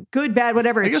for you. Good, bad,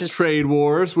 whatever. I guess trade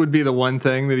wars would be the one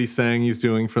thing that he's saying he's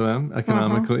doing for them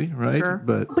economically, right? Sure.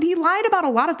 But he lied about a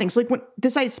lot of things. Like, when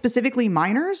this site, specifically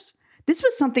minors, this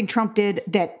was something Trump did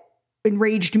that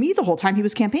enraged me the whole time he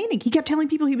was campaigning. He kept telling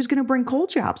people he was going to bring coal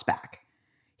jobs back.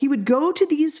 He would go to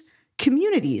these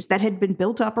communities that had been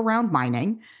built up around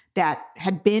mining, that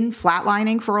had been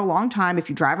flatlining for a long time. If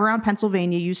you drive around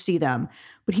Pennsylvania, you see them.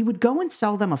 But he would go and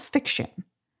sell them a fiction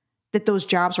that those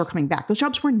jobs were coming back. Those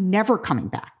jobs were never coming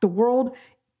back. The world,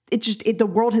 the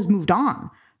world has moved on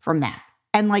from that.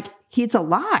 And, like, it's a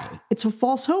lie. It's a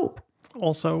false hope.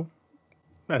 Also,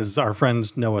 as our friend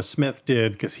Noah Smith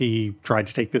did, because he tried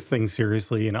to take this thing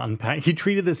seriously and he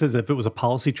treated this as if it was a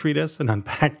policy treatise and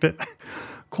unpacked it.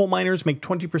 Coal miners make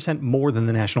 20% more than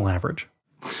the national average.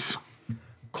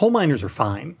 Coal miners are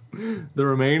fine. The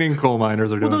remaining coal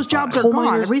miners are doing those jobs fine. are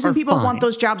gone. The reason people fine. want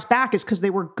those jobs back is because they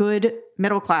were good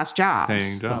middle-class jobs.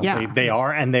 Paying jobs. Yeah. They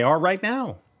are, and they are right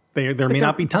now. There may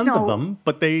not be tons of them,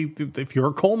 but if you're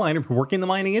a coal miner, if you're working in the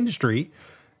mining industry,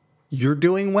 you're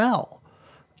doing well.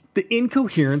 The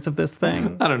incoherence of this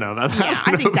thing. I don't know.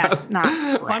 I think that's not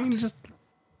correct. I mean, just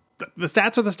the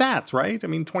stats are the stats, right? I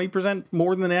mean, 20%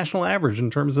 more than the national average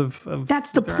in terms of that's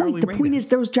the point. The point is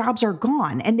those jobs are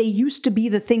gone, and they used to be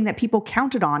the thing that people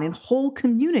counted on in whole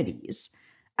communities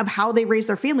of how they raised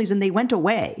their families, and they went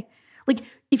away. Like,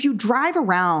 if you drive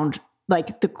around,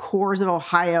 like, the cores of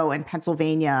Ohio and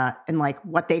Pennsylvania and, like,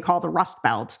 what they call the Rust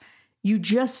Belt, you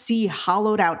just see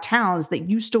hollowed out towns that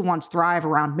used to once thrive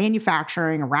around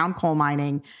manufacturing, around coal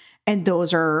mining, and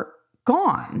those are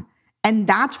gone. And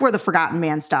that's where the forgotten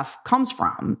man stuff comes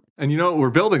from. And you know what we're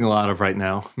building a lot of right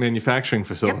now? Manufacturing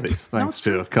facilities, thanks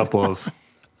to a couple of,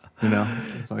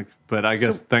 it's like, but I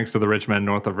guess thanks to the rich men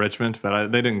north of Richmond, but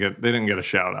they didn't get a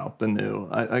shout out. The new,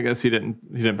 I guess he didn't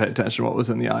pay attention to what was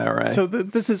in the IRA. So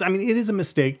this is, I mean, it is a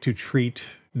mistake to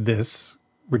treat this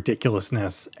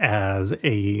ridiculousness as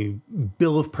a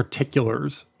bill of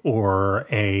particulars or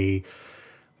a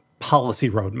policy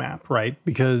roadmap, right?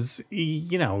 Because,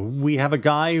 we have a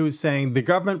guy who's saying the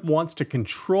government wants to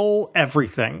control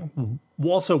everything.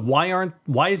 Also, why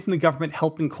isn't the government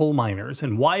helping coal miners?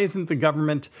 And why isn't the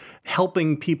government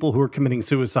helping people who are committing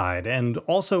suicide? And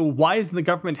also, why isn't the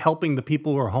government helping the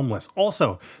people who are homeless?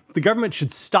 Also, the government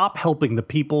should stop helping the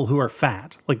people who are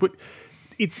fat. Like, what?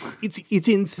 It's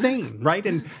insane, right?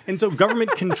 And so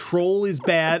government control is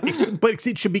bad, but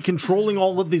it should be controlling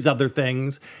all of these other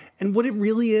things. And what it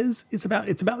really is about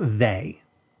they,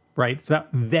 right? It's about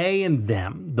they and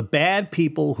them, the bad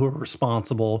people who are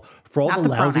responsible for all Not the the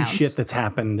lousy pronouns. shit that's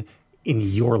happened in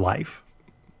your life,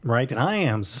 right? And I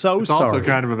am so It's sorry. also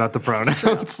kind of about the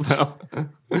pronouns. So.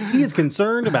 He is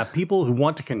concerned about people who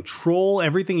want to control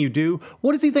everything you do.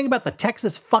 What does he think about the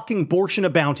Texas fucking abortion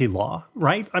bounty law,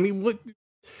 right? I mean, what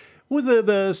was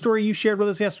the story you shared with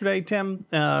us yesterday, Tim,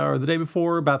 or the day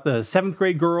before about the 7th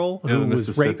grade girl who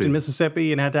was raped in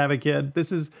Mississippi and had to have a kid?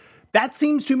 That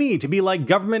seems to me to be like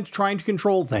government trying to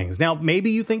control things. Now, maybe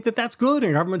you think that that's good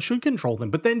and government should control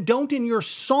them, but then don't in your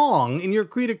song, in your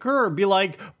cri de coeur, be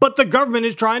like, but the government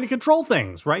is trying to control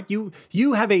things, right?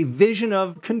 You have a vision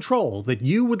of control that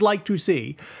you would like to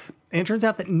see. And it turns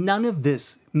out that none of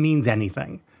this means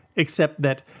anything, except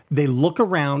that they look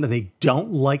around and they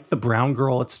don't like the brown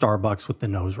girl at Starbucks with the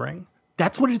nose ring.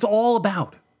 That's what it's all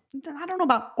about. I don't know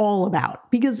about all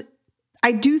about, because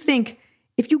I do think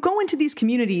if you go into these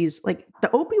communities, like the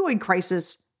opioid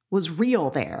crisis was real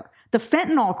there. The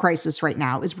fentanyl crisis right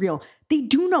now is real. They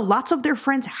do know lots of their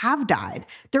friends have died.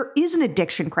 There is an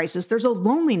addiction crisis. There's a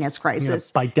loneliness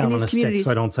crisis. Bite down in on these a stick communities.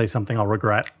 so I don't say something I'll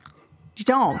regret.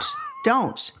 Don't.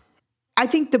 I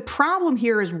think the problem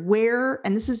here is where,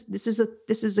 and this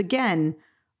is again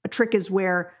a trick, is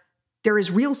where there is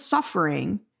real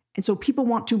suffering, and so people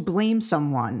want to blame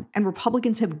someone, and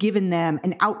Republicans have given them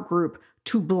an outgroup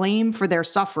to blame for their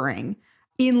suffering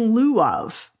in lieu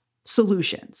of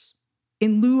solutions,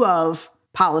 in lieu of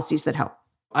policies that help.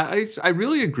 I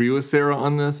really agree with Sarah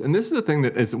on this, and this is the thing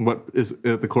that is what is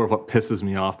at the core of what pisses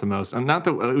me off the most. And not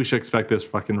that we should expect this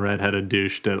fucking redheaded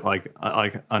douche to like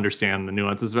understand the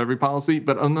nuances of every policy,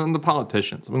 but on the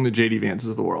politicians, among the JD Vances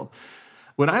of the world.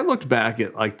 When I looked back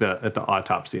at like the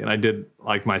autopsy, and I did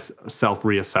like my self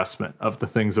reassessment of the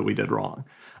things that we did wrong,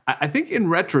 I think in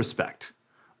retrospect,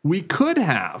 we could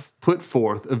have put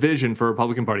forth a vision for a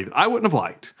Republican Party that I wouldn't have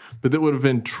liked, but that would have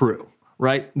been true,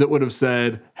 right? That would have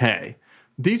said, hey,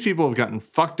 these people have gotten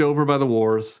fucked over by the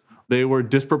wars. They were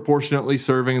disproportionately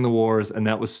serving in the wars, and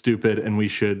that was stupid, and we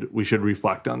should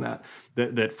reflect on that.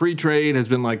 That free trade has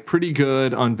been like pretty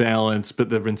good on balance, but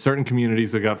there have been certain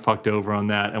communities that got fucked over on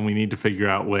that, and we need to figure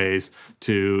out ways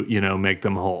to, make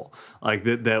them whole. Like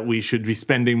that we should be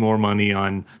spending more money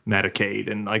on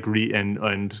Medicaid and like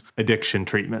and addiction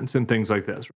treatments and things like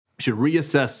this. Should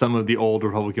reassess some of the old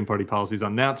Republican Party policies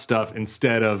on that stuff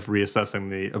instead of reassessing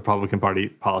the Republican Party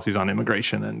policies on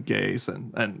immigration and gays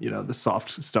and the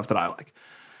soft stuff that I like.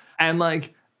 And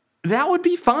like that would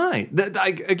be fine.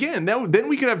 Then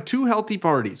we could have two healthy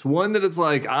parties. One that is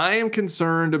like, I am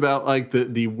concerned about like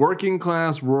the working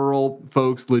class rural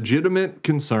folks' legitimate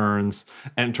concerns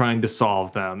and trying to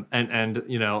solve them. And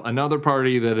another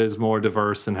party that is more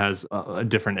diverse and has a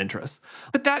different interest.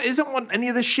 But that isn't what any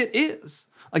of this shit is.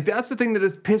 Like, that's the thing that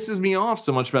pisses me off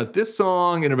so much about this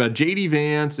song and about JD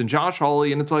Vance and Josh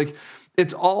Hawley. And it's like,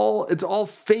 it's all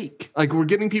fake. Like, we're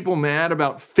getting people mad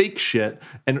about fake shit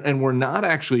and we're not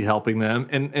actually helping them.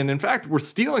 And in fact, we're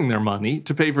stealing their money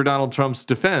to pay for Donald Trump's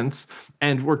defense.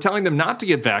 And we're telling them not to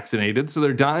get vaccinated, so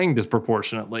they're dying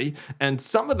disproportionately. And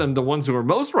some of them, the ones who are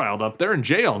most riled up, they're in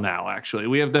jail now, actually.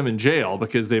 We have them in jail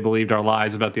because they believed our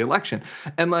lies about the election.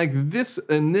 And like this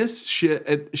shit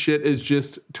is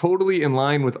just totally in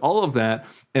line with all of that.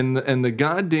 And the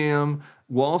goddamn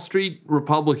Wall Street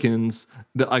Republicans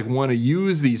that like want to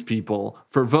use these people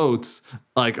for votes,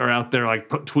 like are out there like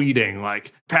tweeting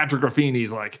like Patrick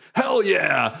Ruffini's like, hell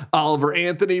yeah, Oliver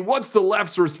Anthony, what's the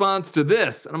left's response to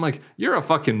this? And I'm like, you're a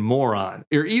fucking moron.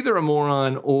 You're either a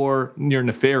moron or you're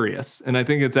nefarious. And I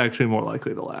think it's actually more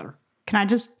likely the latter. Can I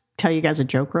just tell you guys a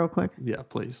joke real quick? Yeah,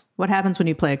 please. What happens when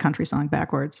you play a country song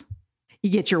backwards? You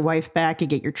get your wife back, you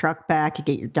get your truck back, you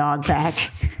get your dog back.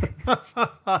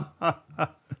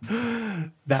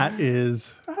 That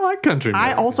is... I like country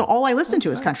music. All I listen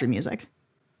to is country music.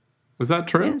 Was that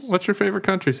true? Yes. What's your favorite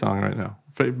country song right now?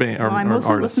 I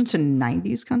mostly listen to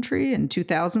 90s country and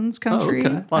 2000s country. Oh,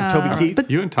 okay. A lot of Toby Keith.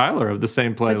 You and Tyler have the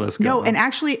same playlist. No, and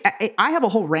actually, I have a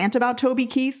whole rant about Toby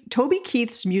Keith. Toby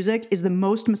Keith's music is the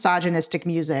most misogynistic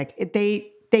music. They're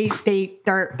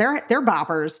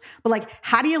boppers, but like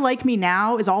 "How Do You Like Me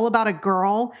Now" is all about a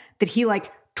girl that he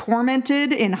like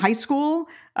tormented in high school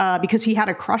because he had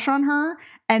a crush on her,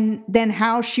 and then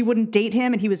how she wouldn't date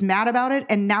him and he was mad about it,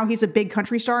 and now he's a big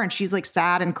country star and she's like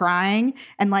sad and crying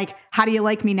and like, how do you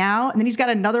like me now? And then he's got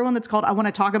another one that's called I Want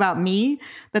to Talk About Me,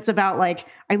 that's about like,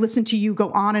 I listen to you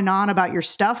go on and on about your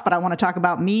stuff, but I want to talk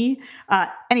about me.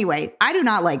 Anyway, I do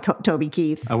not like Toby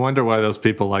Keith. I wonder why those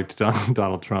people liked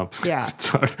Donald Trump. Yeah.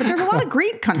 Sorry. But there's a lot of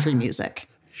great country music.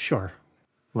 Sure.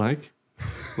 Like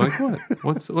what?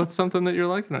 What's something that you're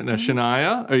liking right now?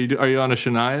 Shania? Are you on a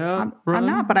Shania run? I'm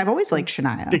not, but I've always liked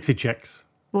Shania. Dixie Chicks.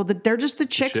 Well, they're just the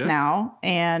chicks now,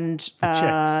 and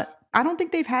Chicks. I don't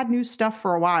think they've had new stuff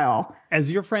for a while.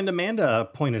 As your friend Amanda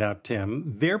pointed out, Tim,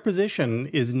 their position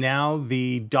is now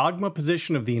the dogma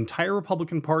position of the entire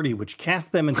Republican Party, which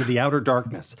cast them into the outer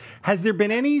darkness. Has there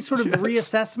been any sort of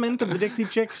reassessment of the Dixie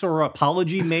Chicks or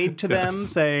apology made to them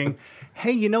saying,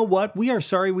 hey, you know what? We are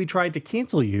sorry we tried to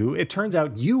cancel you. It turns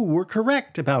out you were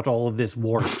correct about all of this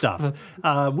war stuff.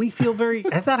 We feel very...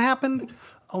 Has that happened?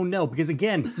 Oh, no, because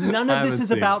again, none of this is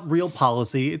about real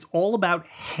policy. It's all about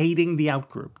hating the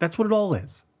outgroup. That's what it all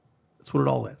is. That's what it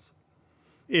all is.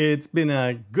 It's been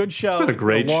a good show. It's been a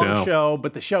great long show,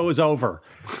 but the show is over.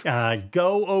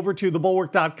 Go over to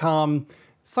thebulwark.com,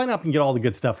 sign up and get all the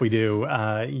good stuff we do.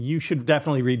 You should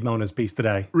definitely read Mona's piece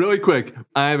today. Really quick,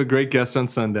 I have a great guest on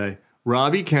Sunday.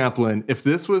 Robbie Kaplan. If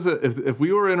this was if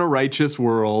we were in a righteous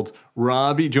world,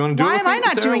 Robbie, do you want to do it? Why am I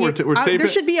not doing it? We're There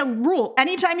should be a rule.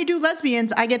 Anytime you do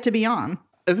lesbians, I get to be on.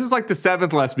 This is like the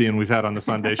 7th lesbian we've had on the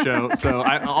Sunday show. So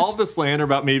all the slander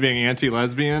about me being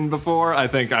anti-lesbian before, I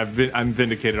think I'm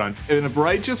vindicated on. In a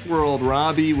righteous world,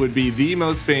 Robbie would be the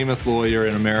most famous lawyer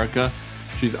in America.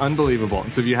 She's unbelievable.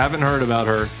 And so if you haven't heard about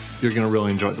her, you're going to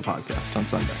really enjoy the podcast on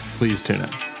Sunday. Please tune in.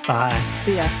 Bye.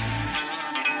 See ya.